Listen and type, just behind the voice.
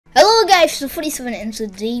guys, so 47, and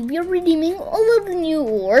today we are redeeming all of the new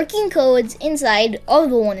working codes inside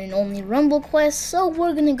of the one and only Rumble Quest. So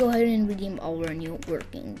we're gonna go ahead and redeem our new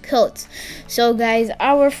working codes. So guys,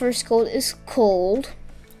 our first code is called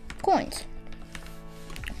coins.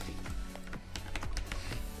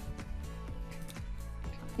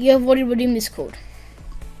 You have already redeemed this code.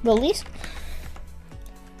 Release.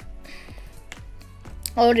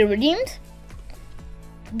 Already redeemed.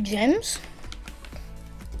 Gems.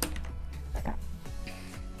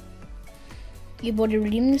 You've already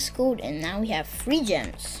redeemed this code, and now we have free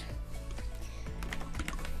gems.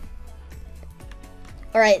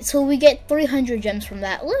 Alright, so we get 300 gems from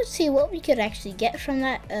that. Let's see what we could actually get from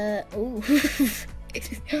that. Ooh.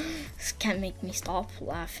 This can't make me stop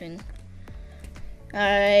laughing.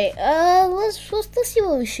 Alright, let's see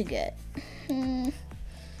what we should get. Don't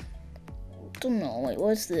know. Wait,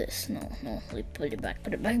 what's this? No, wait, put it back.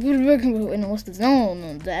 Wait, no, what's this?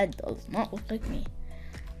 No, that does not look like me.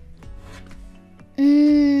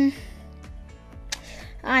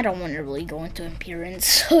 I don't want to really go into appearance.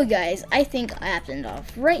 So guys, I think I have to end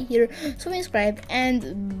off right here. So subscribe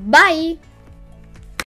and bye.